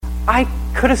I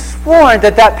could have sworn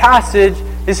that passage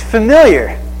is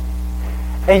familiar.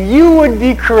 And you would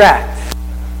be correct.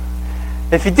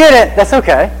 If you didn't, that's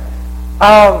okay.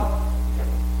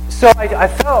 So I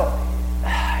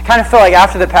kind of felt like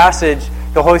after the passage,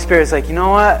 the Holy Spirit is like, you know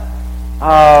what?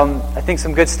 I think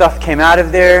some good stuff came out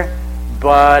of there,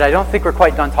 but I don't think we're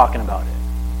quite done talking about it.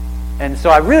 And so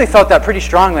I really felt that pretty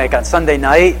strongly, like on Sunday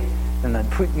night, and then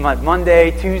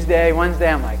Monday, Tuesday, Wednesday,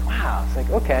 I'm like, wow. It's like,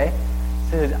 okay.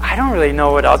 So I don't really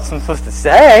know what else I'm supposed to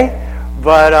say,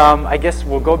 but I guess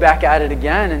we'll go back at it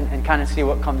again and kind of see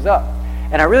what comes up.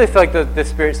 And I really feel like the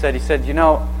Spirit said, He said, you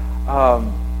know,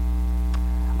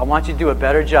 I want you to do a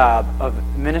better job of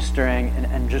ministering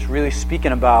and just really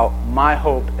speaking about my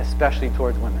hope, especially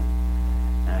towards women.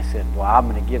 And I said, well, I'm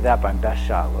going to give that my best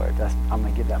shot, Lord. I'm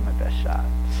going to give that my best shot.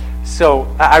 So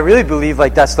I really believe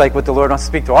like that's like what the Lord wants to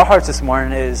speak to our hearts this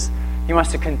morning is He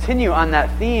wants to continue on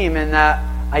that theme and that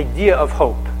idea of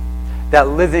hope, that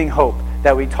living hope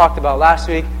that we talked about last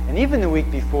week and even the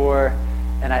week before.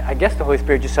 And I guess the Holy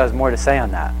Spirit just has more to say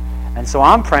on that. And so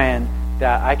I'm praying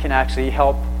that I can actually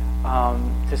help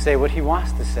to say what He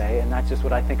wants to say and not just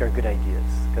what I think are good ideas,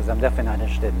 because I'm definitely not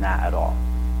interested in that at all.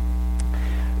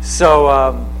 So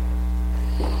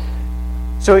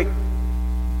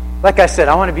like I said,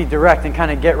 I want to be direct and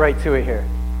kind of get right to it here.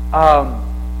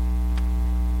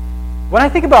 When I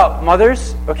think about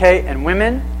mothers, okay, and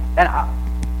women, and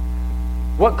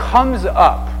what comes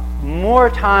up more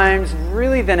times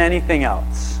really than anything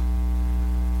else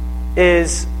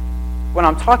is when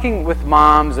I'm talking with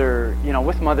moms or,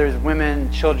 with mothers,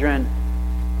 women, children,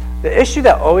 the issue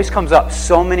that always comes up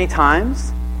so many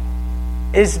times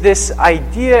is this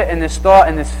idea and this thought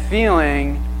and this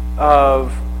feeling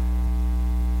of,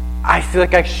 I feel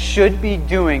like I should be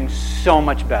doing so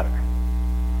much better.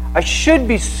 I should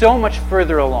be so much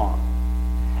further along.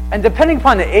 And depending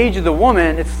upon the age of the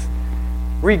woman,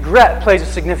 regret plays a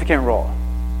significant role.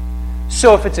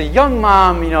 So if it's a young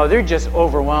mom, they're just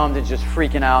overwhelmed and just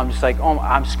freaking out. I'm just like, oh,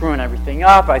 I'm screwing everything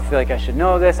up. I feel like I should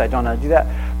know this. I don't know how to do that.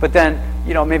 But then,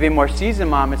 maybe a more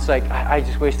seasoned mom, it's like, I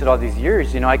just wasted all these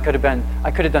years. I could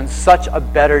have done such a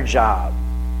better job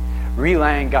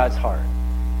relaying God's heart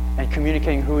and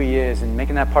communicating who He is and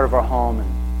making that part of our home.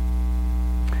 And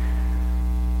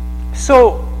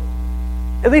so,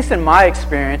 at least in my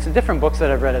experience, in different books that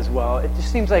I've read as well, it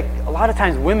just seems like a lot of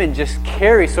times women just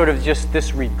carry sort of just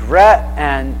this regret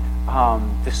and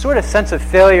this sort of sense of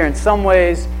failure in some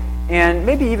ways, and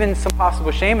maybe even some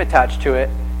possible shame attached to it.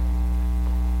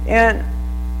 And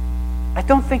I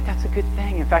don't think that's a good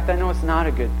thing. In fact, I know it's not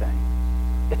a good thing.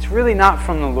 It's really not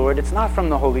from the Lord. It's not from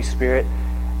the Holy Spirit.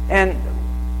 And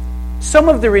some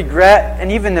of the regret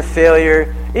and even the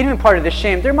failure, even part of the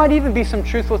shame, there might even be some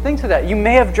truthful things to that. You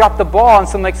may have dropped the ball in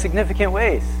some significant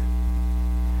ways.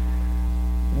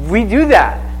 We do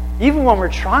that. Even when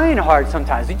we're trying hard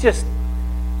sometimes, we just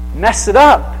mess it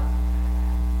up.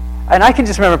 And I can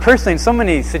just remember personally in so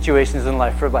many situations in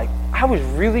life where I was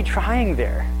really trying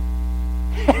there.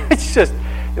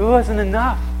 It wasn't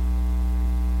enough.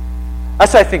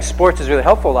 That's why I think sports is really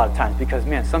helpful a lot of times because,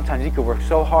 man, sometimes you could work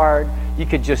so hard, you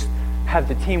could just have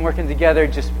the team working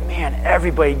together,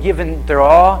 everybody giving their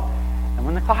all. And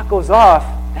when the clock goes off,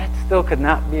 that still could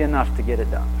not be enough to get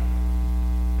it done.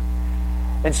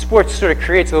 And sports sort of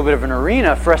creates a little bit of an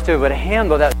arena for us to be able to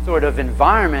handle that sort of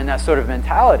environment, that sort of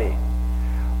mentality.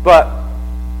 But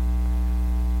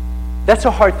that's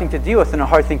a hard thing to deal with and a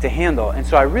hard thing to handle. And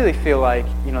so I really feel like,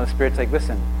 the Spirit's like,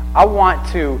 listen, I want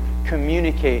to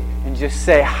communicate and just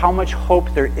say how much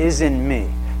hope there is in me.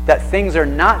 That things are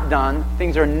not done,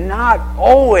 things are not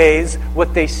always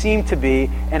what they seem to be,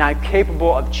 and I'm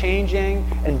capable of changing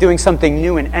and doing something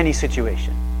new in any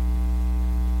situation.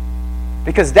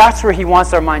 Because that's where He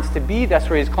wants our minds to be, that's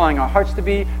where He's calling our hearts to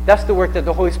be, that's the work that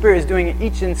the Holy Spirit is doing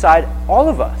inside all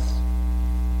of us.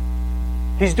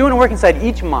 He's doing a work inside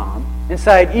each mom,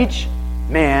 inside each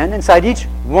man, inside each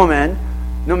woman,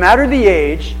 no matter the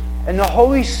age, and the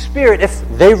Holy Spirit, if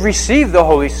they've received the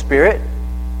Holy Spirit,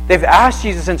 they've asked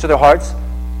Jesus into their hearts,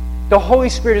 the Holy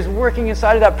Spirit is working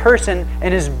inside of that person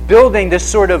and is building this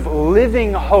sort of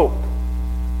living hope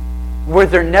where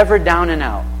they're never down and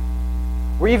out.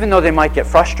 Where even though they might get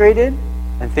frustrated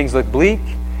and things look bleak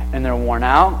and they're worn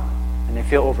out and they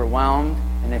feel overwhelmed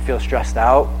and they feel stressed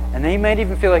out and they might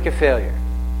even feel like a failure,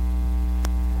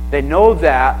 they know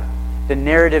that the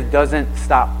narrative doesn't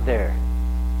stop there,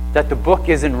 that the book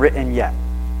isn't written yet.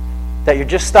 That you're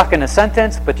just stuck in a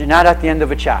sentence, but you're not at the end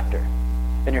of a chapter.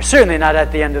 And you're certainly not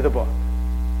at the end of the book.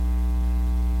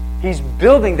 He's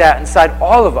building that inside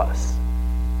all of us.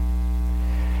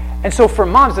 And so for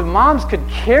moms, if moms could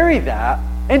carry that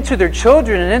into their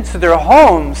children and into their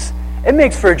homes, It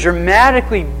makes for a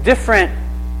dramatically different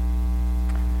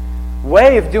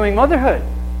way of doing motherhood.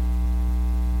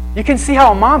 You can see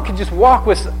how a mom can just walk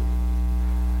with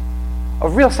a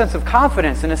real sense of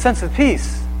confidence and a sense of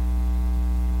peace,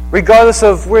 regardless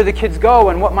of where the kids go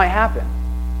and what might happen.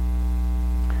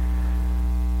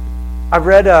 I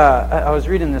was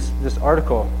reading this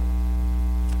article,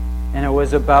 and it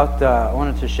was about, I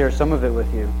wanted to share some of it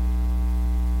with you.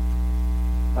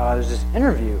 There's this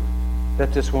interview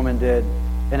that this woman did,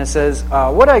 and it says,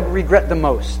 what I regret the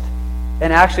most.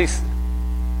 And actually,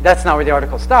 that's not where the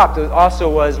article stopped. It also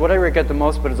was what I regret the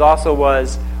most, but it also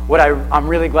was what I'm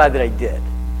really glad that I did.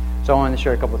 So I wanted to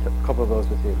share a couple of those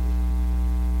with you.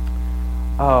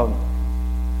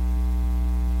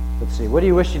 Let's see. What do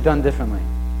you wish you'd done differently?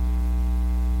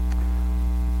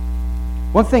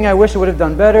 One thing I wish I would have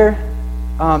done better,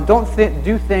 don't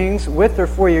do things with or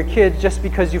for your kids just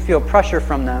because you feel pressure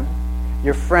from them,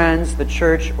 your friends, the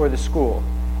church, or the school.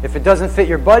 If it doesn't fit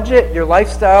your budget, your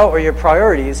lifestyle, or your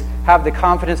priorities, have the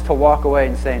confidence to walk away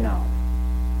and say no.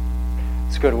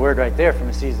 It's a good word right there from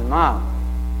a seasoned mom.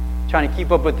 Trying to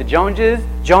keep up with the Joneses,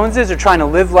 or trying to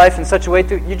live life in such a way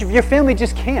your family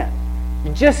just can't.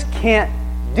 You just can't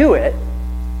do it.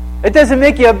 It doesn't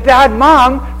make you a bad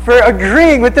mom for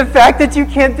agreeing with the fact that you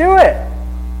can't do it.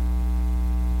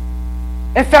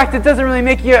 In fact, it doesn't really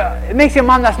make you, it makes you a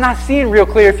mom that's not seeing real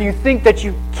clear if you think that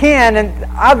you can, and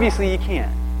obviously you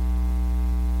can't.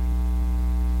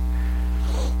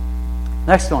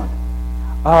 Next one.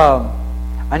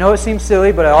 I know it seems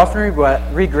silly, but I often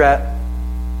regret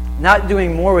not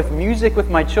doing more with music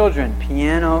with my children.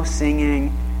 Piano, singing,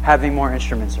 having more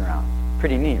instruments around.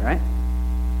 Pretty neat, right?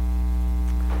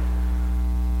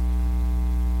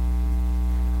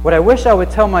 What I wish I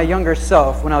would tell my younger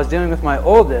self when I was dealing with my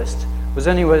oldest was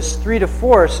when he was 3 to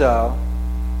 4 or so,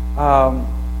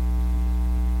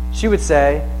 she would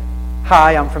say,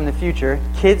 "Hi, I'm from the future.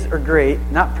 Kids are great,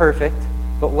 not perfect,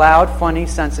 but loud, funny,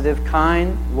 sensitive,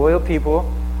 kind, loyal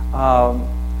people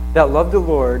that love the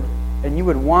Lord, and you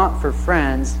would want for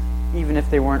friends even if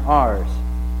they weren't ours.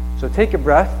 So take a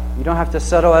breath. You don't have to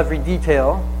settle every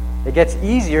detail. It gets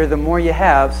easier the more you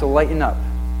have, so lighten up.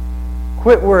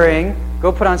 Quit worrying.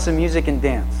 Go put on some music and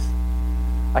dance.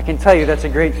 I can tell you that's a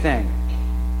great thing."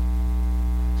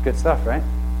 It's good stuff, right?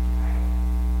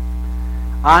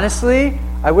 Honestly,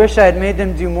 I wish I had made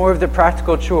them do more of the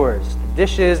practical chores, the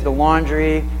dishes, the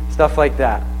laundry, stuff like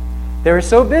that. They were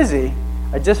so busy,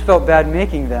 I just felt bad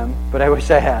making them, but I wish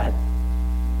I had.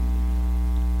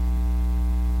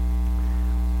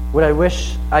 What I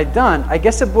wish I'd done, I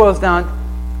guess it boils down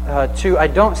to I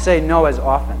don't say no as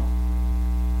often.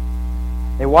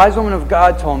 A wise woman of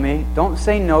God told me, don't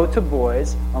say no to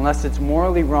boys unless it's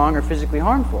morally wrong or physically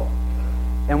harmful.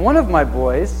 And one of my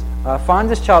boys'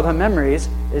 fondest childhood memories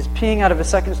is peeing out of a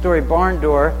second-story barn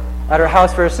door at her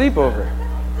house for a sleepover.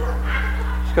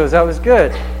 She goes, that was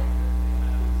good.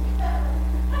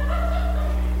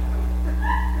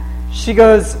 She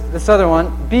goes, this other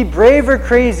one, be brave or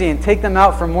crazy and take them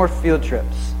out for more field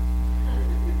trips.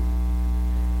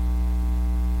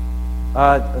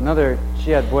 She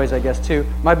had boys, I guess, too.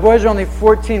 My boys are only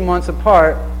 14 months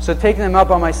apart, so taking them out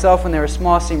by myself when they were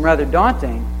small seemed rather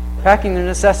daunting. Packing their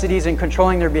necessities and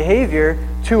controlling their behavior,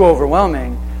 too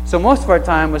overwhelming. So most of our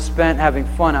time was spent having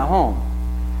fun at home.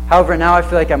 However, now I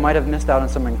feel like I might have missed out on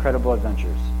some incredible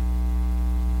adventures.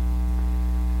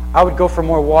 I would go for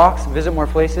more walks, visit more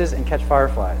places, and catch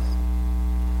fireflies.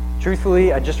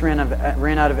 Truthfully, I just ran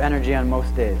out of energy on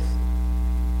most days.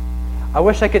 I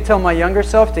wish I could tell my younger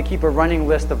self to keep a running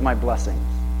list of my blessings.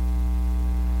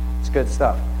 It's good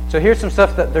stuff. So here's some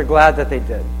stuff that they're glad that they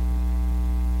did.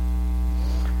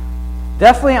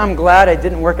 Definitely, I'm glad I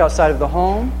didn't work outside of the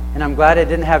home, and I'm glad I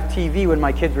didn't have TV when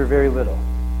my kids were very little.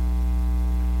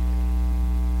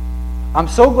 I'm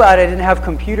so glad I didn't have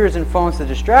computers and phones to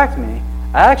distract me.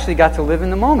 I actually got to live in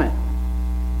the moment.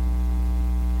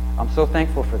 I'm so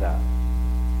thankful for that.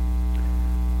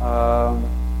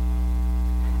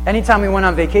 Anytime we went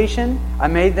on vacation, I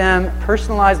made them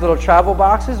personalized little travel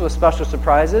boxes with special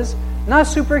surprises. Not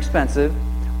super expensive,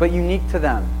 but unique to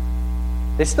them.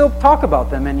 They still talk about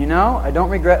them, and I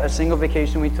don't regret a single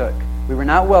vacation we took. We were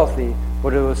not wealthy,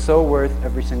 but it was so worth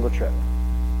every single trip.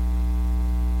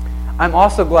 I'm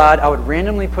also glad I would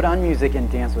randomly put on music and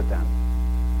dance with them,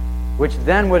 which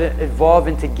then would evolve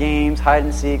into games, hide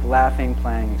and seek, laughing,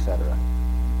 playing, etc.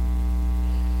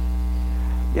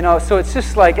 So it's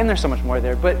just like, and there's so much more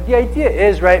there, but the idea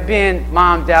is, right, being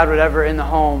mom, dad, whatever, in the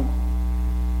home,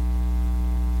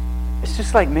 it's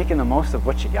just like making the most of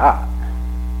what you got.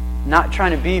 Not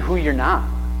trying to be who you're not.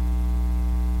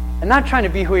 And not trying to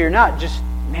be who you're not, just,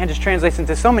 man, just translates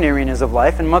into so many arenas of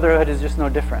life, and motherhood is just no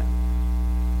different.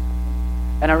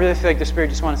 And I really feel like the Spirit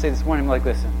just want to say this morning, like,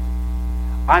 listen,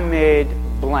 I made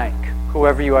blank,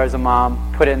 whoever you are as a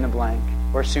mom, put it in the blank,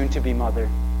 or soon to be mother.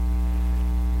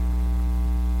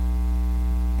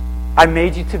 I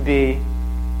made you to be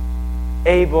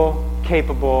able,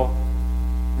 capable.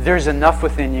 There's enough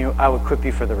within you. I will equip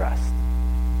you for the rest.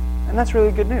 And that's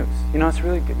really good news. It's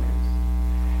really good news.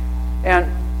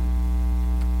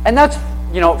 And that's,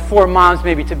 for moms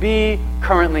maybe to be,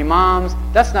 currently moms.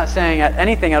 That's not saying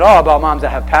anything at all about moms that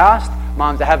have passed,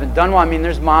 moms that haven't done well. I mean,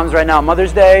 there's moms right now,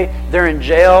 Mother's Day, they're in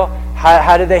jail.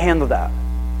 How did they handle that?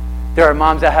 There are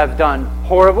moms that have done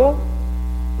horrible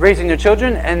raising their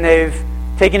children, and they've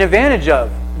taken advantage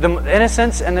of the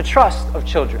innocence and the trust of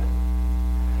children.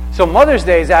 So Mother's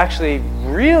Day is actually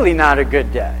really not a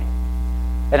good day.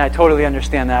 And I totally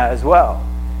understand that as well.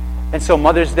 And so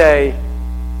Mother's Day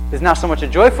is not so much a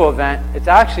joyful event, it's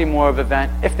actually more of an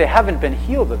event, if they haven't been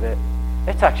healed of it,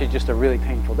 it's actually just a really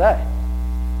painful day.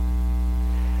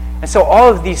 And so all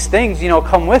of these things,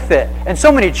 come with it. And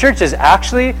so many churches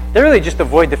actually, they really just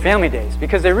avoid the family days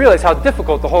because they realize how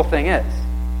difficult the whole thing is.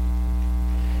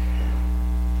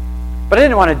 But I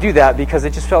didn't want to do that because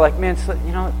it just felt like, man,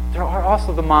 there are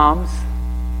also the moms.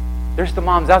 There's the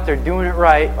moms out there doing it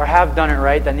right or have done it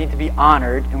right that need to be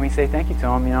honored, and we say thank you to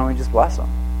them, we just bless them.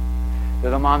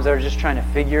 They're the moms that are just trying to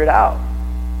figure it out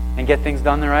and get things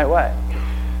done the right way.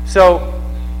 So,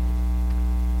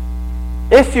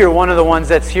 if you're one of the ones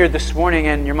that's here this morning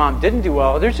and your mom didn't do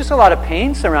well, there's just a lot of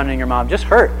pain surrounding your mom, just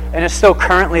hurt, and it's still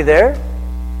currently there.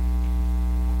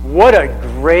 What a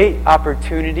great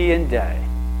opportunity and day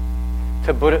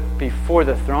to put it before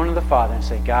the throne of the Father and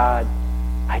say, God,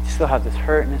 I still have this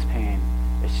hurt and this pain.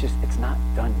 It's not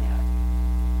done yet.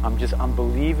 I'm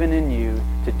believing in you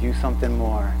to do something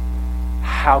more.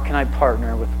 How can I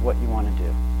partner with what you want to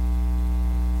do?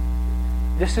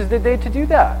 This is the day to do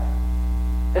that.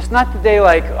 It's not the day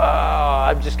like,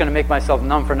 I'm just going to make myself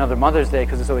numb for another Mother's Day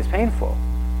because it's always painful.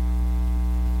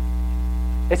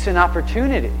 It's an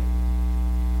opportunity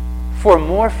for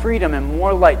more freedom and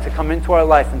more light to come into our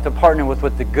life and to partner with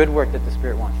what the good work that the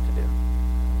Spirit wants to do.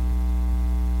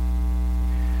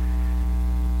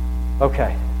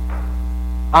 Okay.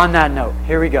 On that note,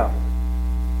 here we go.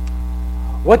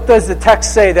 What does the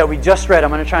text say that we just read?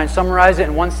 I'm going to try and summarize it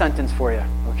in one sentence for you,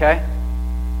 okay?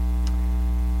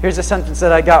 Here's a sentence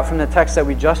that I got from the text that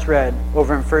we just read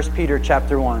over in 1 Peter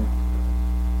chapter 1.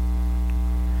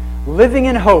 Living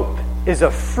in hope is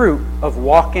a fruit of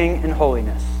walking in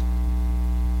holiness.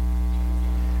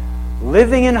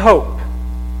 Living in hope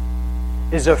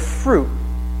is a fruit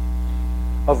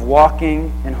of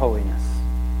walking in holiness.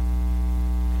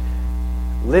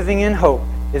 Living in hope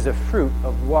is a fruit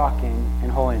of walking in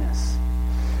holiness.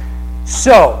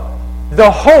 So,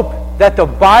 the hope that the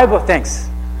Bible... Thanks.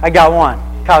 I got one.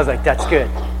 Kyle's like, that's good.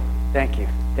 Thank you.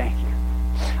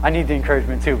 I need the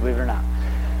encouragement too, believe it or not.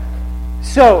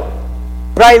 So,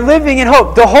 right, living in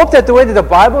hope. The hope that the way that the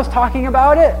Bible is talking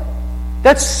about it,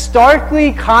 that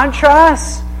starkly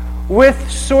contrasts with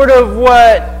sort of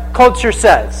what culture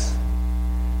says.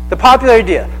 The popular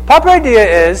idea. Popular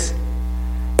idea is,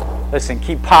 listen,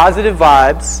 keep positive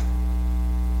vibes,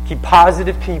 keep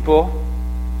positive people,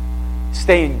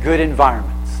 stay in good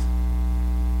environments.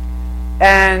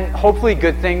 And hopefully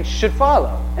good things should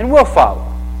follow and will follow.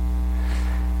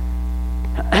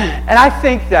 And I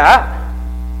think that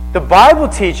the Bible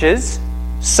teaches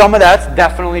some of that's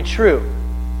definitely true.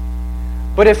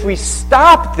 But if we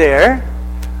stop there,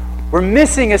 we're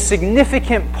missing a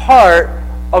significant part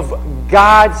of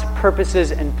God's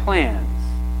purposes and plans.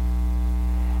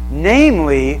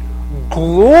 Namely,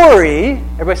 glory.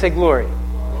 Everybody say glory.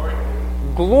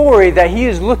 Glory that He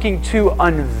is looking to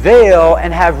unveil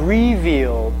and have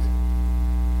revealed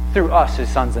through us, His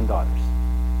sons and daughters.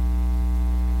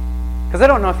 Because I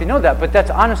don't know if you know that, but that's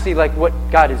honestly like what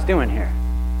God is doing here.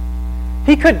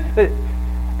 He could,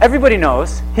 everybody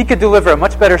knows, He could deliver a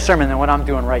much better sermon than what I'm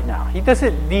doing right now. He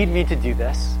doesn't need me to do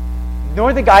this,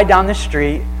 nor the guy down the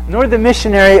street, nor the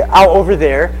missionary out over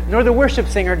there, nor the worship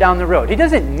singer down the road. He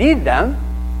doesn't need them.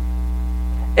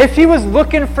 If He was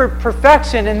looking for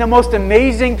perfection in the most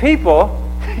amazing people,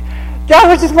 God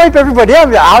would just wipe everybody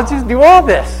out. I'll just do all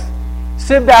this.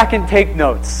 Sit back and take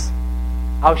notes.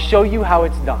 I'll show you how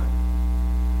it's done.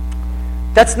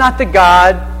 That's not the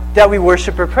God that we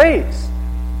worship or praise.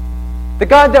 The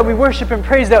God that we worship and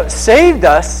praise that saved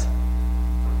us,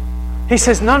 He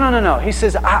says, no. He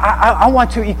says, I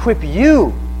want to equip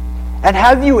you and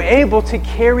have you able to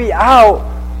carry out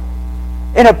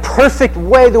in a perfect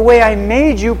way, the way I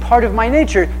made you, part of my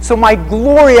nature. So my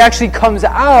glory actually comes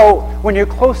out when you're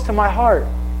close to my heart.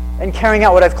 and carrying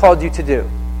out what I've called you to do.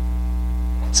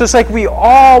 So it's like we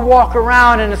all walk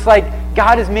around and it's like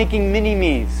God is making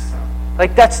mini-me's.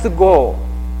 Like that's the goal.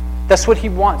 That's what he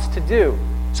wants to do.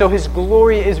 So his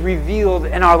glory is revealed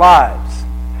in our lives.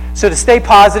 So to stay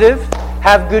positive,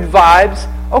 have good vibes,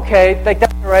 okay, like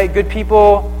that's all right, good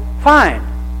people, fine.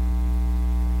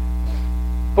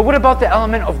 But what about the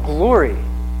element of glory?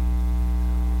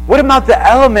 What about the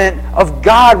element of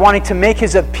God wanting to make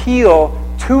his appeal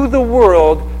to the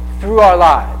world through our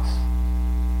lives?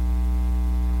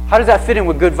 How does that fit in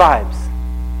with good vibes?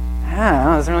 I don't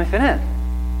know, it doesn't really fit in.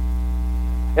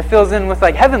 It fills in with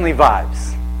like heavenly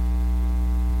vibes.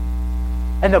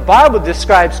 And the Bible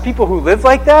describes people who live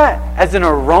like that as an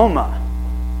aroma,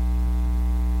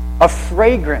 a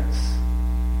fragrance.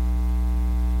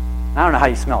 I don't know how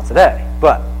you smell today,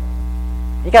 but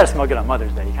you got to smell good on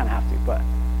Mother's Day. You kind of have to, but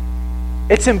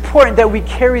it's important that we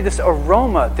carry this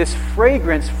aroma, this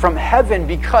fragrance from heaven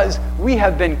because we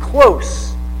have been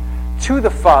close to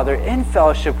the Father in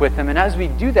fellowship with him. And as we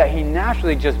do that, he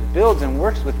naturally just builds and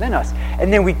works within us.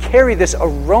 And then we carry this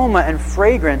aroma and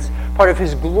fragrance, part of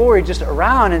his glory, just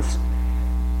around. And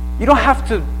you don't have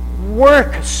to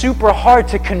work super hard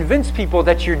to convince people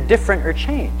that you're different or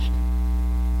changed.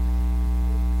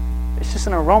 It's just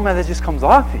an aroma that just comes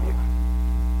off of you.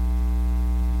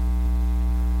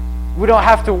 We don't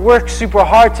have to work super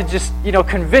hard to just,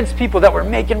 convince people that we're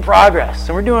making progress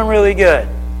and we're doing really good.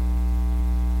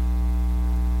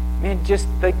 Man, just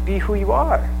like be who you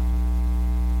are.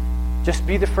 Just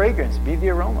be the fragrance, be the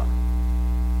aroma.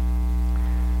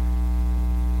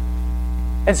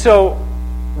 And so,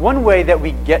 one way that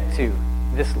we get to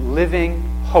this living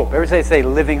hope, everybody say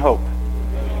living hope.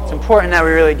 It's important that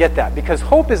we really get that because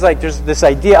hope is like, there's this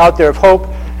idea out there of hope.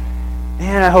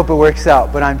 Man, I hope it works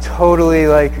out, but I'm totally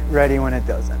like ready when it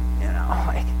doesn't.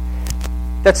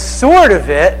 That's sort of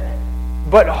it,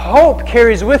 but hope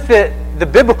carries with it, the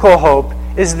biblical hope,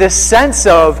 is this sense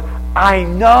of, I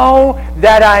know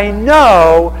that I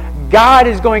know God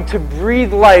is going to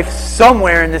breathe life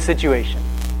somewhere in this situation.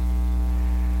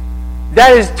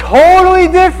 That is totally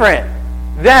different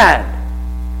than,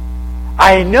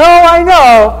 I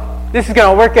know this is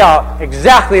going to work out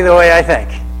exactly the way I think.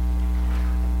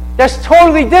 That's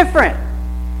totally different.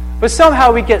 But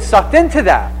somehow we get sucked into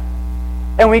that.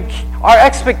 And our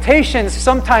expectations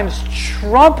sometimes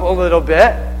trump a little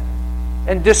bit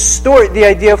and distort the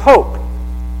idea of hope.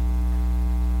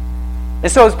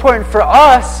 And so it's important for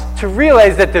us to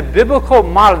realize that the biblical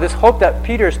model, this hope that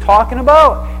Peter is talking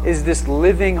about, is this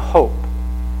living hope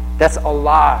that's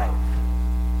alive,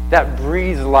 that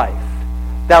breathes life,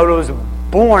 that was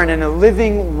born in a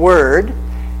living word,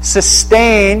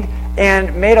 sustained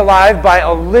and made alive by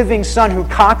a living Son who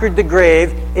conquered the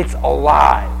grave. It's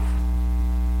alive.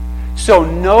 So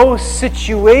no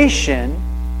situation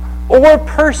or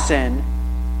person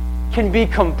can be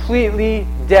completely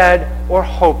dead or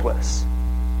hopeless.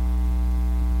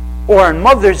 Or on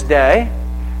Mother's Day,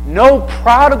 no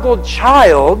prodigal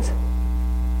child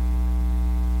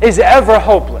is ever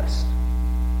hopeless.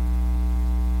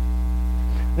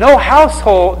 No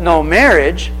household, no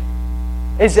marriage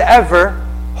is ever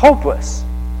hopeless.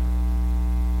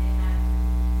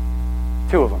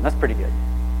 Two of them, that's pretty good.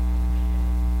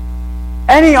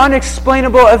 Any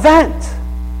unexplainable event,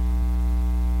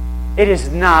 it is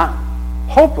not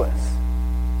hopeless.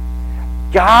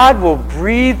 God will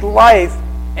breathe life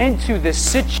into the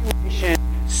situation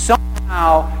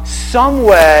somehow, some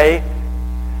way.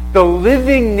 The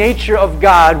living nature of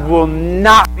God will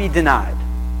not be denied.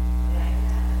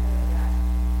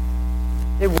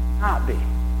 It will not be.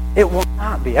 It will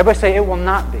not be. Everybody say, it will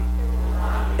not be.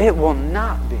 It will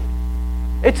not be.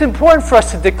 It's important for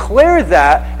us to declare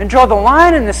that and draw the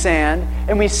line in the sand,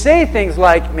 and we say things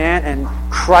like, man, and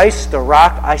Christ, the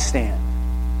rock, I stand.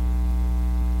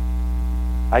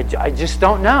 I just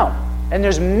don't know. And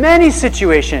there's many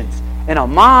situations, in a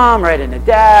mom, right, in a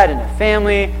dad, in a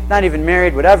family, not even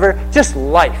married, whatever, just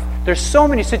life. There's so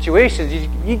many situations,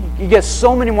 you get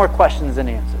so many more questions than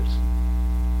answers.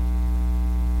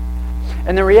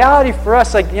 And the reality for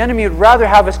us, like the enemy would rather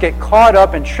have us get caught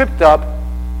up and tripped up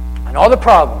in all the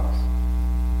problems.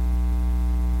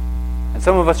 And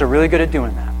some of us are really good at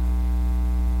doing that.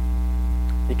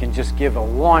 You can just give a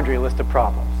laundry list of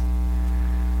problems.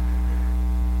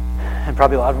 And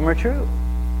probably a lot of them are true.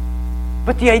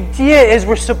 But the idea is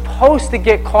we're supposed to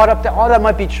get caught up, all that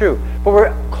might be true, but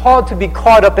we're called to be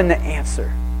caught up in the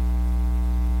answer.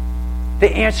 The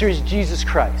answer is Jesus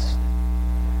Christ.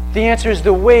 The answer is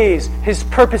the ways, His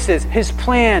purposes, His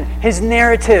plan, His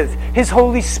narrative, His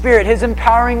Holy Spirit, His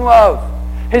empowering love,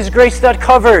 His grace that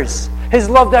covers, His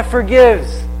love that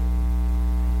forgives.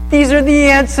 These are the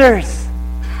answers.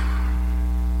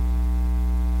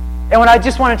 And what I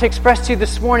just wanted to express to you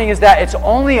this morning is that it's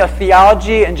only a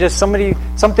theology and just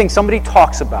something somebody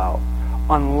talks about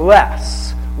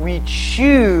unless we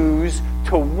choose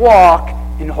to walk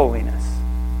in holiness.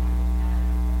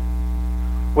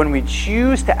 When we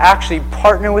choose to actually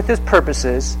partner with His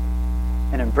purposes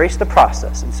and embrace the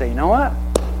process and say, you know what?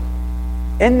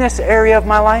 In this area of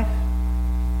my life,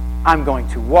 I'm going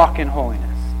to walk in holiness.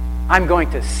 I'm going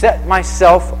to set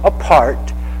myself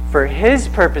apart for His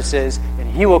purposes, and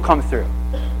He will come through.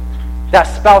 That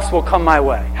spouse will come my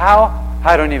way. How?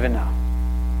 I don't even know.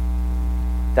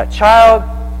 That child,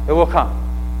 it will come.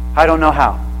 I don't know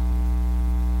how.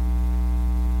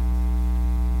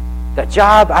 That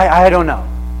job, I don't know.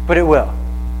 But it will.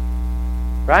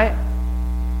 Right?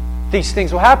 These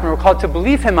things will happen. We're called to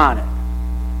believe Him on it.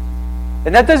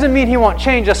 And that doesn't mean He won't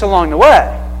change us along the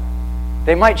way.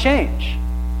 They might change.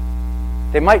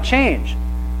 They might change.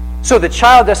 So the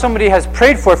child that somebody has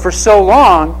prayed for so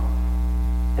long,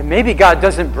 and maybe God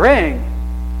doesn't bring,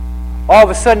 all of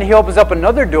a sudden He opens up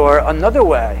another door, another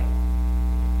way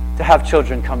to have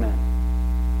children come in.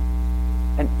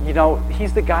 And you know,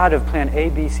 He's the God of plan A,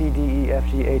 B, C, D, E, F,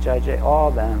 G, H, I, J, all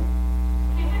of them.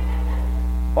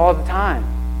 All the time.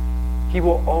 He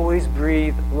will always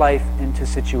breathe life into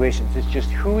situations. It's just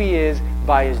who He is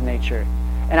by His nature.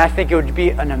 And I think it would be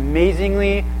an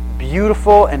amazingly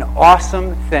beautiful and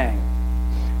awesome thing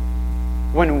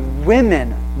when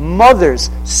women, mothers,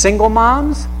 single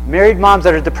moms, married moms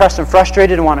that are depressed and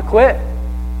frustrated and want to quit,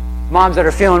 moms that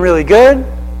are feeling really good,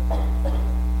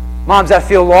 moms that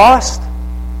feel lost,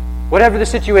 whatever the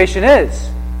situation is,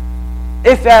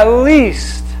 if at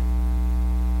least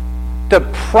the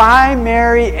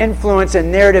primary influence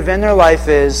and narrative in their life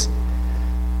is,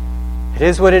 it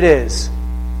is what it is,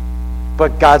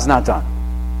 but God's not done.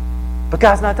 But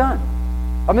God's not done.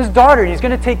 I'm His daughter, and He's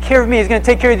going to take care of me. He's going to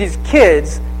take care of these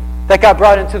kids that got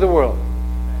brought into the world.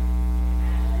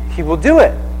 He will do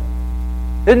it.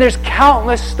 Then there's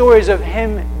countless stories of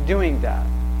Him doing that.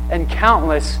 And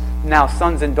countless now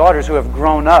sons and daughters who have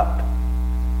grown up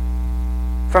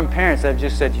from parents that have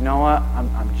just said, you know what,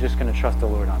 I'm just going to trust the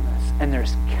Lord on this. And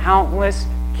there's countless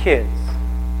kids.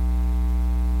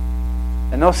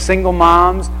 And those single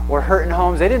moms or hurting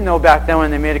homes, they didn't know back then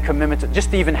when they made a commitment to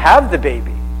just to even have the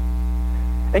baby.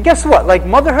 And guess what? Like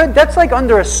motherhood, that's like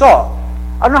under assault.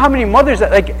 I don't know how many mothers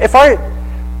that, like, if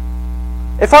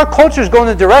our culture is going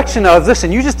in the direction of,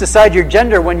 listen, you just decide your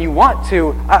gender when you want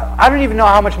to, I don't even know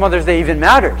how much Mother's Day even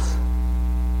matters.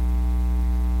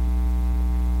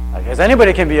 Because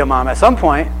anybody can be a mom at some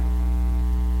point.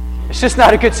 It's just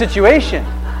not a good situation.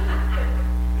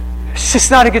 It's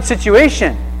just not a good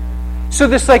situation. So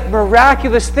this like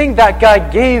miraculous thing that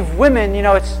God gave women, you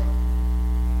know, it's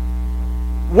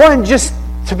one, just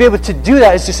to be able to do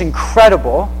that is just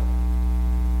incredible.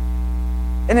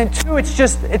 And then two,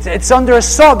 it's under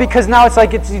assault because now it's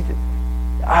like it's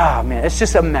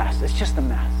just a mess. It's just a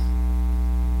mess.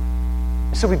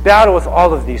 So we battle with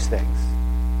all of these things.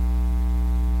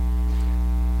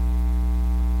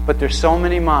 But there's so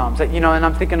many moms that, you know, and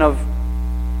I'm thinking of,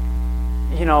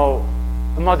 you know,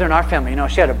 a mother in our family, you know,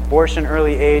 she had abortion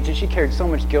early age and she carried so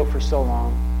much guilt for so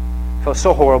long. Felt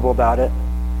so horrible about it.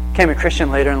 Became a Christian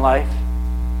later in life.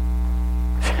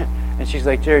 And she's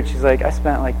like, Jared, she's like, I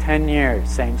spent like 10 years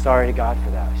saying sorry to God for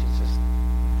that.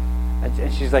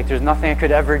 And she's like, there's nothing I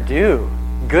could ever do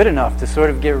good enough to sort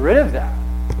of get rid of that.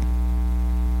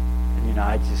 And, you know,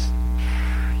 I just,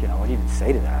 you know, what do you even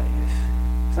say to that?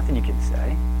 There's nothing you can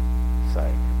say. It's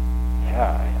like,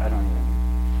 yeah, I don't even.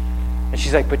 And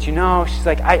she's like, but you know, she's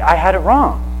like, I had it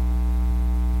wrong.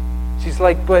 She's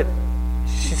like, but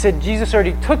she said, Jesus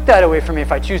already took that away from me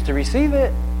if I choose to receive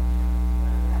it.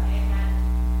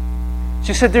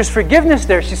 She said, there's forgiveness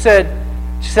there. She said,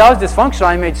 I was dysfunctional.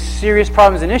 I made serious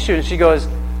problems and issues. And she goes,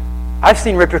 I've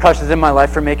seen repercussions in my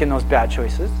life for making those bad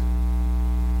choices.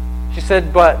 She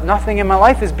said, but nothing in my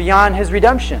life is beyond His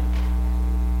redemption.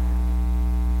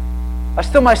 I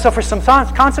still might suffer some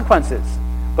consequences,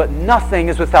 but nothing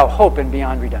is without hope and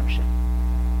beyond redemption.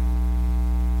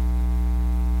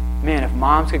 Man, if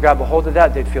moms could grab a hold of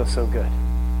that, they'd feel so good.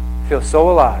 Feel so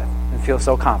alive and feel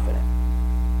so confident.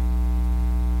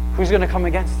 Who's going to come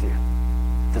against you?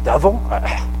 The devil? Well,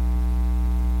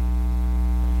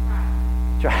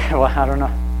 I don't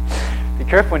know. Be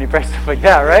careful when you pray stuff like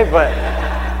that, right? But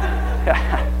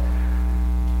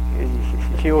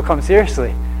he will come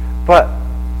seriously. But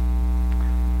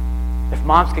if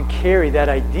moms could carry that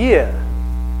idea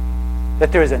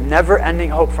that there is a never-ending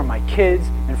hope for my kids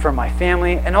and for my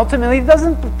family, and ultimately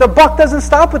the buck doesn't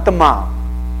stop with the mom.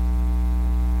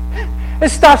 It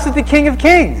stops at the King of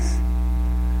Kings.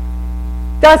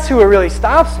 That's who it really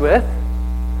stops with.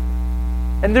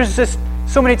 And there's just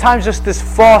so many times just this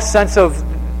false sense of,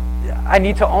 I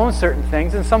need to own certain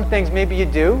things. And some things maybe you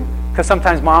do, because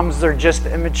sometimes moms are just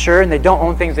immature and they don't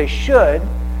own things they should.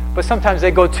 But sometimes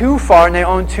they go too far and they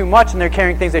own too much and they're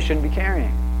carrying things they shouldn't be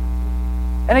carrying.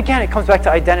 And again, it comes back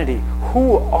to identity.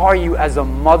 Who are you as a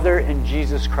mother in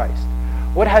Jesus Christ?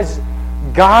 What has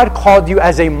God called you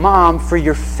as a mom for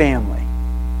your family?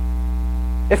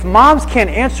 If moms can't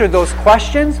answer those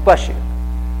questions, bless you,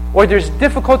 or there's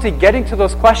difficulty getting to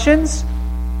those questions,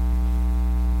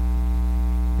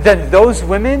 then those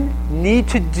women need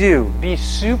to be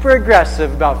super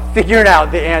aggressive about figuring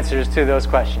out the answers to those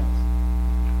questions.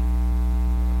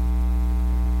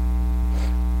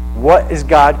 What is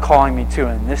God calling me to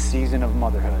in this season of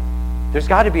motherhood? There's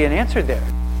got to be an answer there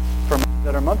for mothers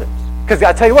that are mothers. Because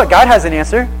I tell you what, God has an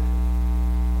answer.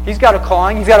 He's got a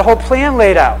calling. He's got a whole plan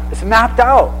laid out. It's mapped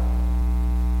out.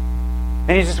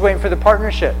 And He's just waiting for the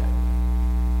partnership.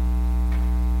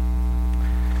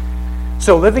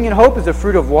 So living in hope is the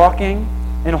fruit of walking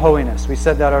in holiness. We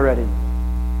said that already.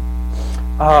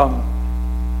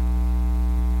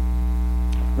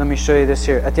 Let me show you this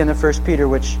here. At the end of 1 Peter,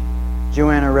 which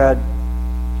Joanna read,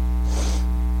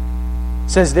 it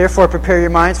says, therefore prepare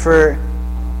your minds for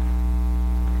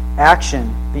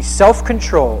action. Be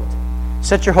self-controlled.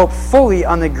 Set your hope fully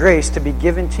on the grace to be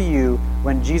given to you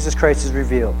when Jesus Christ is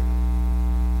revealed.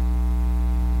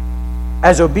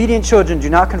 As obedient children, do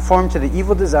not conform to the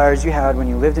evil desires you had when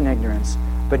you lived in ignorance.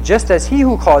 But just as He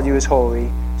who called you is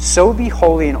holy, so be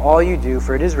holy in all you do,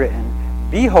 for it is written,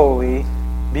 be holy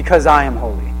because I am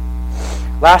holy.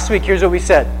 Last week, here's what we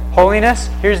said. Holiness,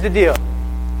 here's the deal.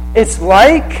 It's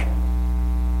like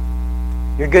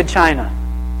your good china.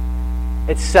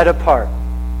 It's set apart.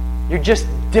 You're just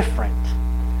different.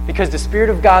 Because the Spirit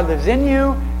of God lives in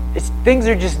you, things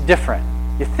are just different.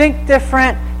 You think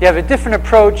different, you have a different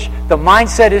approach, the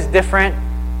mindset is different.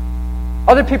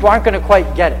 Other people aren't going to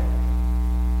quite get it.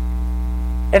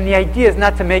 And the idea is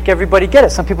not to make everybody get it.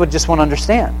 Some people just won't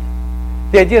understand.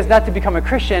 The idea is not to become a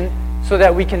Christian so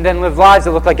that we can then live lives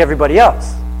that look like everybody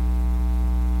else.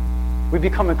 We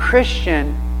become a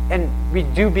Christian and we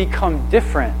do become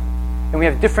different. And we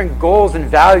have different goals and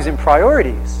values and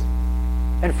priorities.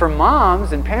 And for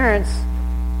moms and parents,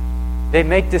 they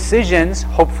make decisions,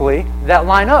 hopefully, that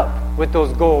line up with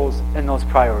those goals and those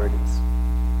priorities.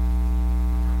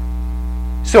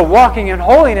 So walking in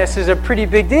holiness is a pretty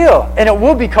big deal. And it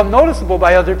will become noticeable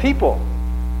by other people.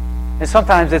 And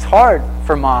sometimes it's hard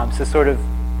for moms to sort of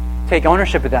take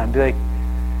ownership of that and be like,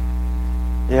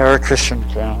 yeah, we're a Christian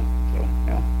family.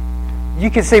 You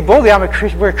can say boldly,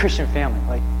 we're a Christian family.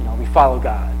 Like, we follow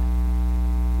God.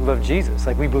 We love Jesus.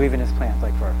 Like, we believe in His plans,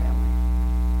 like, for our family.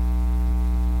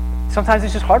 Sometimes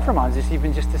it's just hard for moms,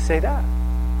 just to say that.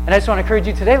 And I just want to encourage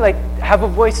you today, like, have a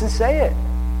voice and say it.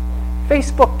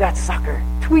 Facebook that sucker.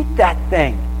 Tweet that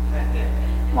thing.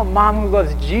 I'm a mom who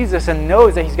loves Jesus and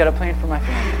knows that He's got a plan for my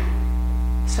family.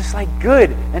 It's just like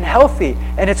good and healthy.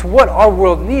 And it's what our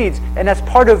world needs. And that's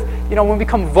part of, when we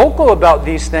become vocal about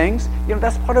these things,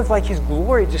 that's part of like His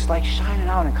glory just like shining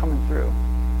out and coming through.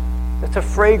 That's a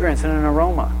fragrance and an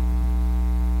aroma.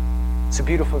 It's a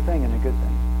beautiful thing and a good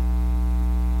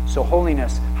thing. So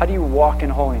holiness, how do you walk in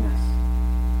holiness?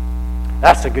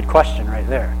 That's a good question right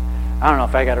there. I don't know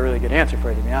if I got a really good answer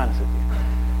for it, to be honest with you.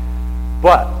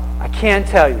 But I can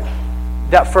tell you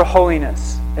that for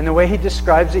holiness, and the way he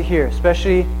describes it here,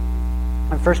 especially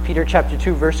in 1 Peter chapter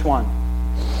 2, verse 1,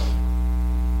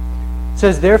 it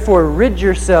says, therefore, rid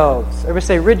yourselves. Everybody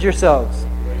say, rid yourselves.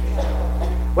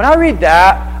 When I read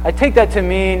that, I take that to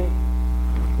mean,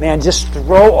 man, just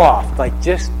throw off. Like,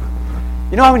 just,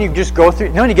 how when you just go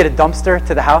through, when you get a dumpster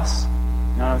to the house? You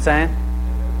know what I'm saying?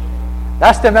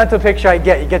 That's the mental picture I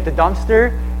get. You get the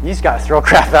dumpster, you just got to throw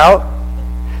crap out.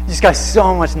 You just got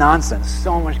so much nonsense,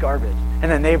 so much garbage.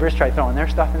 And the neighbors try throwing their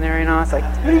stuff in there, It's like,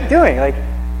 what are you doing? Like,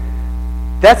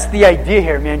 that's the idea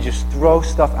here, man. Just throw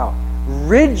stuff out.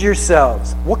 Rid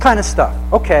yourselves. What kind of stuff?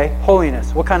 Okay,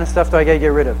 holiness. What kind of stuff do I got to get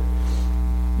rid of?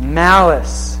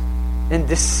 Malice and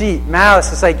deceit.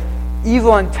 Malice is like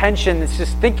evil intention. It's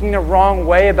just thinking the wrong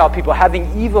way about people,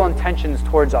 having evil intentions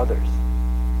towards others.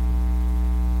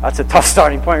 That's a tough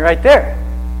starting point right there.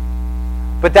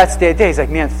 But that's the idea. He's like,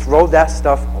 man, throw that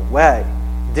stuff away.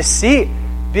 Deceit.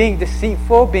 Being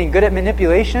deceitful, being good at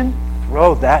manipulation,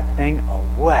 throw that thing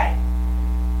away.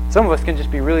 Some of us can just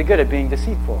be really good at being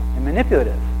deceitful and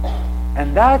manipulative.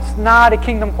 And that's not a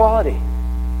kingdom quality.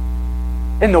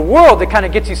 In the world, it kind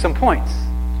of gets you some points.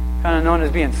 Kind of known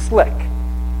as being slick.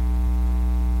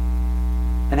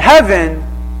 In heaven,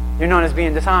 you're known as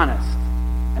being dishonest.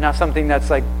 and not something that's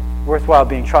like worthwhile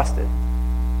being trusted.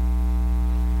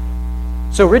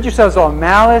 So rid yourselves of all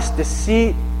malice,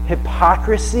 deceit,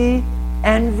 hypocrisy,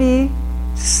 envy,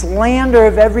 slander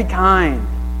of every kind.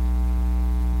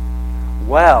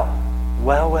 Well.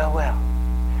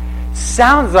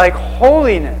 Sounds like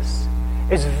holiness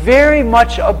is very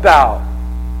much about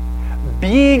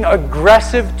being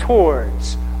aggressive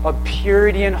towards a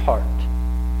purity in heart.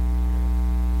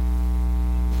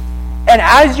 And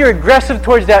as you're aggressive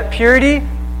towards that purity,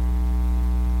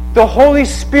 the Holy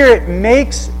Spirit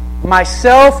makes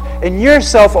myself and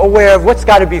yourself aware of what's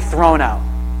got to be thrown out.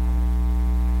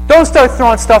 Don't start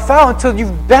throwing stuff out until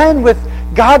you've been with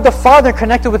God the Father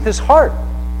connected with His heart.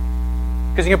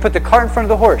 Because you're going to put the cart in front of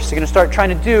the horse. You're going to start trying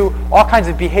to do all kinds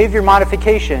of behavior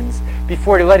modifications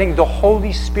before you're letting the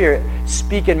Holy Spirit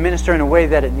speak and minister in a way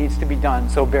that it needs to be done,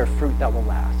 so bear fruit that will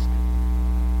last.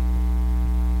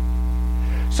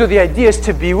 So the idea is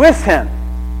to be with Him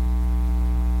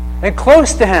and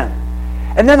close to Him.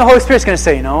 And then the Holy Spirit's going to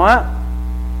say, you know what?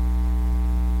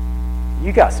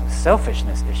 You got some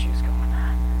selfishness issues going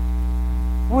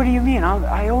on. What do you mean?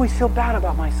 I always feel bad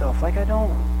about myself. Like I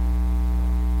don't.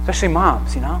 Especially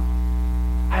moms,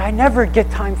 I never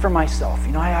get time for myself.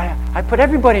 I put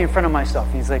everybody in front of myself.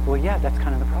 And He's like, well, yeah, that's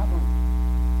kind of the problem.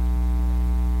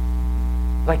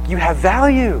 Like, you have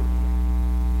value.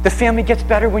 The family gets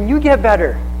better when you get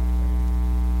better.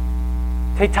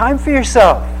 Take time for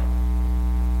yourself.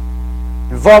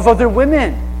 Involve other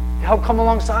women to help come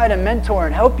alongside and mentor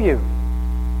and help you.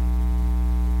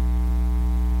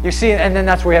 You see, and then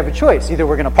that's where we have a choice. Either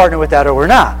we're going to partner with that or we're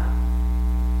not.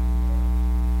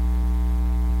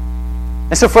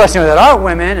 And so for us, that aren't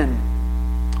women and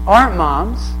aren't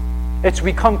moms, it's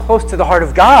we come close to the heart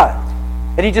of God.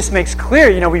 And He just makes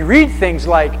clear, we read things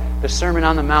like the Sermon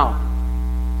on the Mount.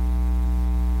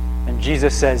 And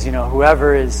Jesus says,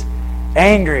 whoever is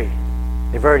angry,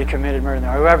 they've already committed murder.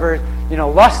 Or whoever,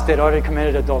 lusted, already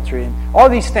committed adultery. And all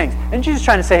these things. And Jesus is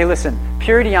trying to say, hey, listen,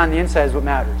 purity on the inside is what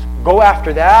matters. Go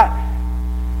after that.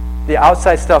 The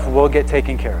outside stuff will get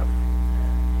taken care of.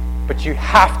 But you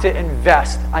have to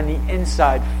invest on the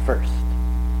inside first.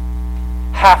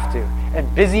 Have to.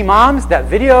 And busy moms, that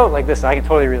video, like this, I can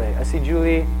totally relate. I see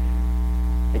Julie,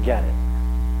 I get it.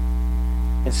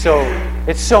 And so,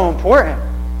 it's so important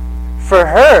for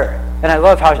her. And I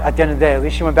love how, at the end of the day, at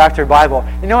least she went back to her Bible.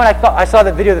 You know what I thought? I saw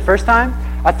the video the first time.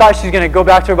 I thought she was going to go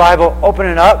back to her Bible, open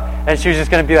it up, and she was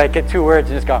just going to be like, get 2 words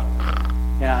and just go,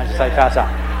 just like pass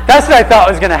out. That's what I thought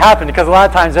was going to happen, because a lot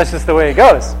of times that's just the way it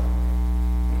goes.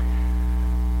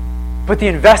 But the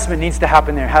investment needs to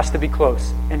happen there. It has to be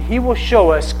close. And He will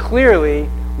show us clearly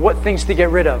what things to get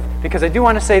rid of. Because I do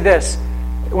want to say this.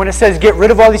 When it says get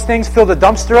rid of all these things, fill the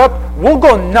dumpster up, we'll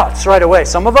go nuts right away,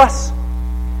 some of us.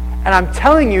 And I'm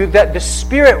telling you that the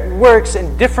Spirit works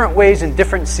in different ways in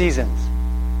different seasons.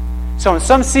 So in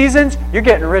some seasons, you're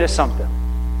getting rid of something.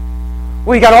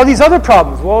 Well, you got all these other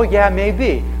problems. Well, yeah,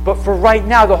 maybe. But for right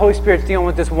now, the Holy Spirit's dealing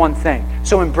with this one thing.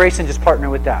 So embrace and just partner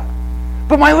with that.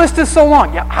 But my list is so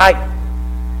long. Yeah,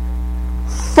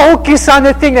 focus on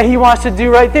the thing that He wants to do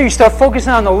right there. You start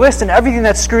focusing on the list and everything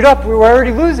that's screwed up, we're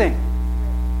already losing.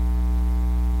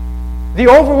 The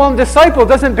overwhelmed disciple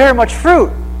doesn't bear much fruit.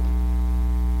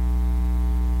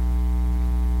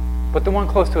 But the one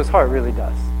close to his heart really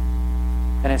does.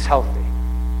 And it's healthy.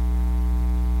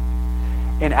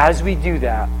 And as we do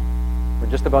that, we're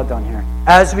just about done here.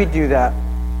 As we do that,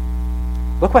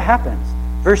 look what happens.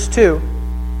 Verse 2.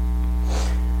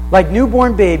 Like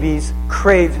newborn babies,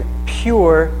 crave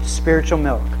pure spiritual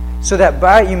milk, so that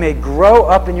by it you may grow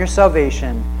up in your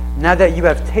salvation, now that you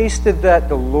have tasted that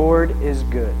the Lord is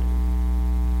good.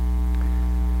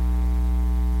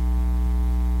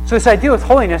 So this idea with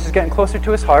holiness is getting closer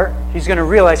to His heart. He's going to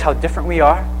realize how different we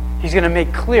are. He's going to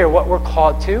make clear what we're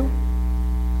called to,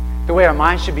 the way our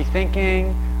minds should be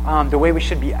thinking, the way we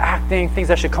should be acting, things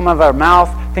that should come out of our mouth,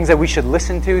 things that we should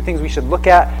listen to, things we should look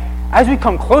at. As we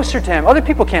come closer to Him, other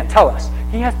people can't tell us.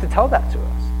 He has to tell that to us.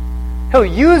 He'll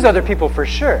use other people for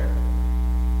sure.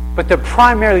 But the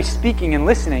primarily speaking and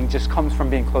listening just comes from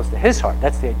being close to His heart.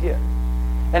 That's the idea.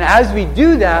 And as we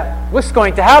do that, what's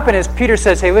going to happen is Peter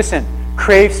says, hey, listen,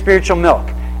 crave spiritual milk.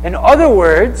 In other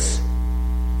words,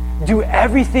 do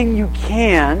everything you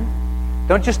can.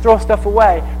 Don't just throw stuff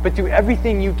away, but do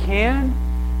everything you can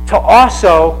to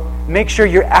also make sure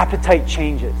your appetite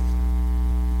changes.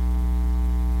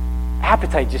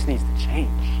 Appetite just needs to change.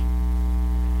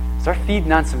 Start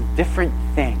feeding on some different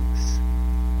things.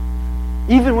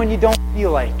 Even when you don't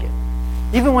feel like it.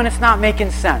 Even when it's not making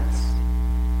sense.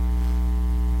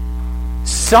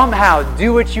 Somehow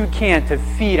do what you can to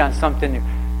feed on something new.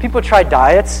 People try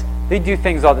diets. They do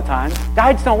things all the time.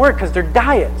 Diets don't work because they're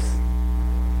diets.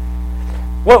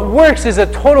 What works is a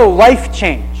total life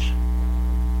change.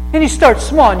 And you start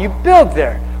small and you build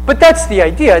there. But that's the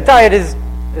idea. A diet is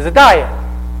a diet.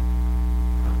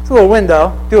 It's a little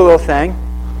window. Do a little thing.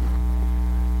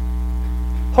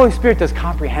 Holy Spirit does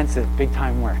comprehensive,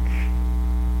 big-time work.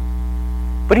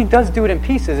 But he does do it in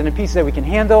pieces, and in pieces that we can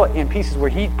handle, and in pieces where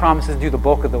he promises to do the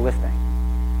bulk of the lifting.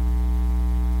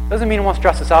 Doesn't mean it won't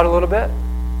stress us out a little bit.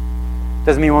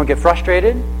 Doesn't mean we won't get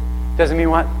frustrated. Doesn't mean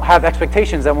we won't have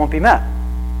expectations that won't be met.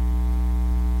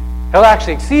 He'll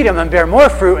actually exceed them and bear more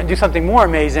fruit and do something more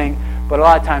amazing, but a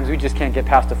lot of times we just can't get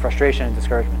past the frustration and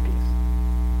discouragement piece.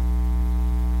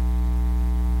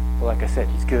 But like I said,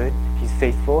 he's good, he's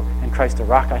faithful, and Christ the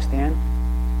rock I stand.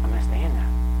 I'm going to stay in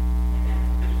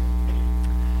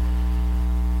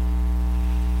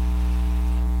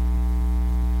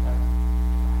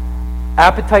that.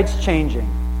 Appetite's changing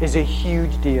is a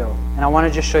huge deal. And I want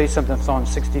to just show you something from Psalm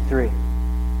 63.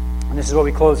 And this is what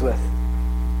we close with.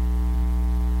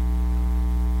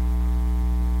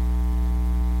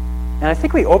 And I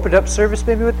think we opened up service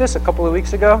maybe with this a couple of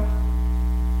weeks ago.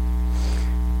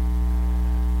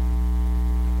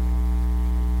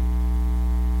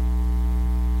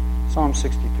 Psalm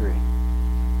 63.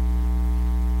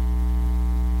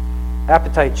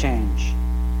 Appetite change.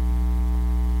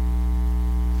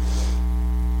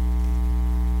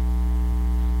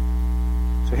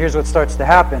 So here's what starts to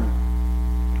happen.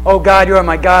 Oh God, you are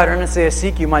my God. Earnestly I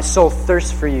seek you. My soul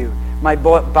thirsts for you. My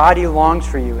body longs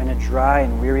for you in a dry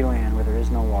and weary land where there is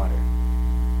no water.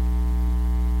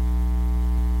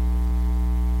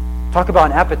 Talk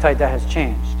about an appetite that has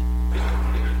changed.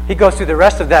 He goes through the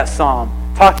rest of that psalm,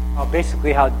 talking about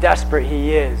basically how desperate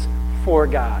he is for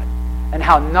God and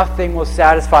how nothing will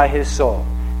satisfy his soul.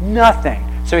 Nothing.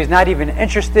 So he's not even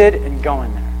interested in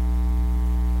going there.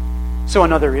 So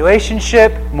another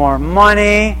relationship, more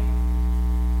money,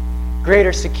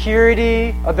 greater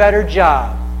security, a better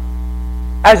job.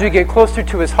 As we get closer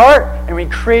to his heart and we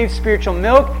crave spiritual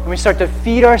milk and we start to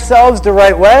feed ourselves the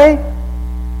right way,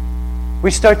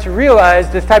 we start to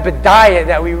realize this type of diet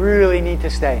that we really need to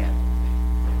stay in.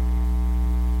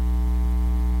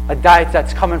 A diet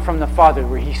that's coming from the Father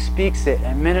where he speaks it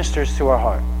and ministers to our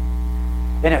heart.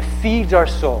 And it feeds our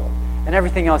soul. And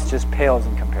everything else just pales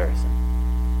in comparison.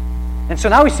 And so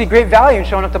now we see great value in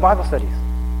showing up to Bible studies.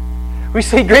 We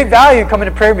see great value in coming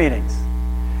to prayer meetings.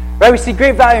 Right? We see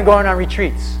great value in going on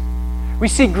retreats. We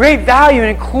see great value in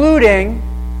including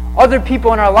other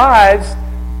people in our lives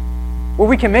where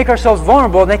we can make ourselves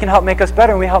vulnerable and they can help make us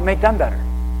better and we help make them better.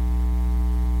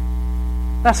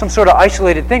 Not some sort of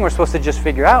isolated thing we're supposed to just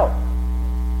figure out.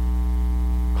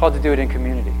 Called to do it in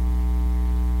community.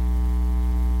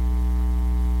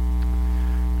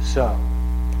 So,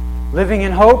 living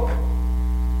in hope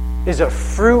is a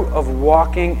fruit of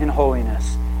walking in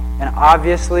holiness. And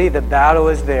obviously the battle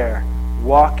is there.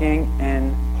 Walking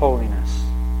in holiness.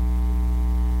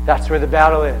 That's where the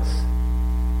battle is.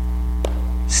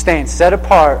 Staying set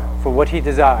apart for what he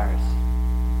desires.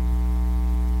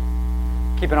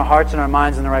 Keeping our hearts and our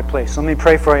minds in the right place. So let me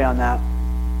pray for you on that.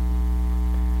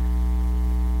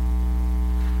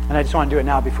 And I just want to do it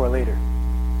now before later.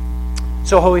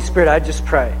 So Holy Spirit, I just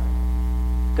pray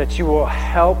that you will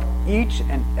help each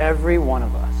and every one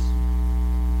of us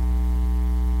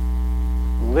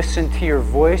listen to your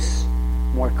voice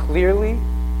more clearly,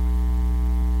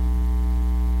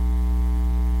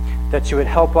 that you would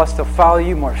help us to follow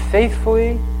you more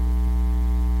faithfully,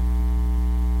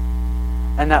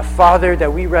 and that, Father,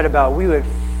 that we read about, we would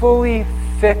fully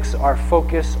fix our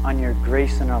focus on your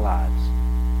grace in our lives.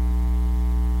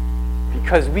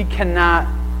 Because we cannot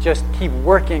just keep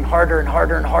working harder and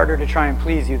harder and harder to try and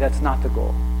please you. That's not the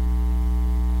goal.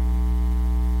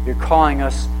 You're calling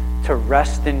us to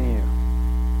rest in you,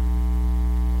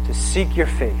 to seek your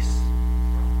face,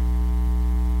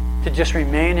 to just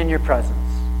remain in your presence,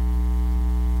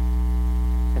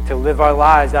 and to live our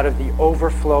lives out of the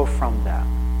overflow from that.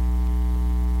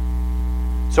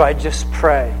 So I just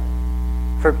pray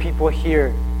for people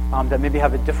here that maybe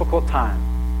have a difficult time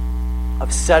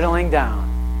of settling down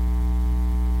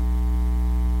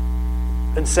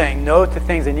and saying no to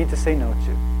things they need to say no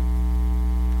to.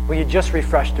 Will you just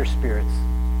refresh their spirits?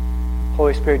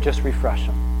 Holy Spirit, just refresh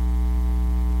them.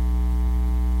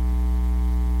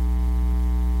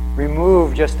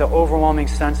 Remove just the overwhelming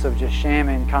sense of just shame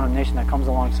and condemnation that comes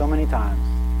along so many times.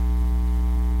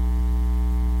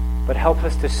 But help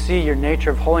us to see your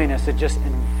nature of holiness. It just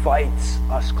invites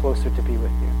us closer to be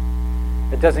with you.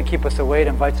 It doesn't keep us away. It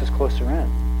invites us closer in.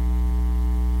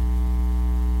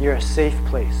 You're a safe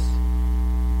place.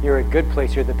 You're a good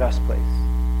place. You're the best place.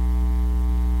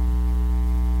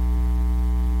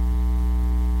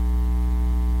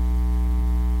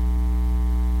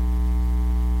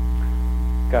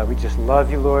 God, we just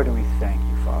love you, Lord, and we thank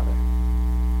you, Father.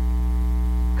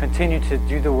 Continue to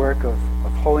do the work of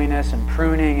holiness and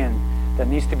pruning and that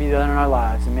needs to be done in our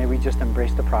lives, and may we just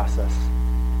embrace the process.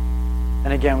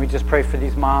 And again, we just pray for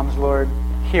these moms, Lord,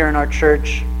 here in our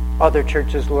church, other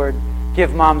churches, Lord.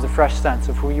 Give moms a fresh sense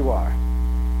of who you are.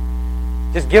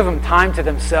 Just give them time to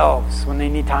themselves when they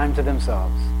need time to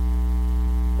themselves.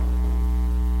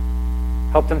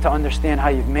 Help them to understand how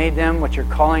you've made them, what you're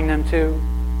calling them to.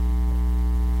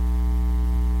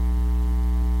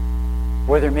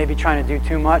 Where they're maybe trying to do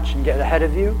too much and get ahead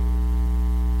of you.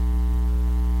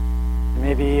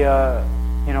 Maybe,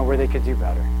 where they could do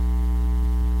better.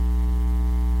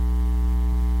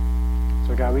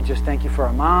 So God, we just thank you for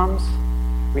our moms.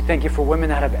 We thank you for women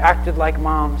that have acted like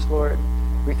moms, Lord.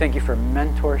 We thank you for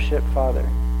mentorship, Father.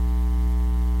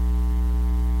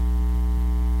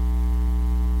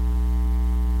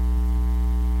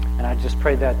 And I just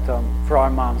pray that for our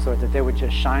moms, Lord, that they would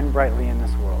just shine brightly in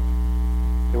this world.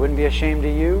 They wouldn't be ashamed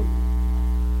of you.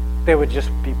 They would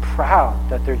just be proud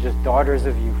that they're just daughters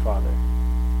of you, Father.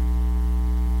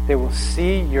 They will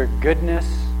see your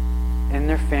goodness in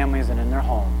their families and in their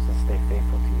homes and stay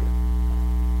faithful to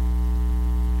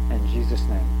you. In Jesus'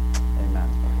 name,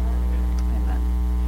 amen.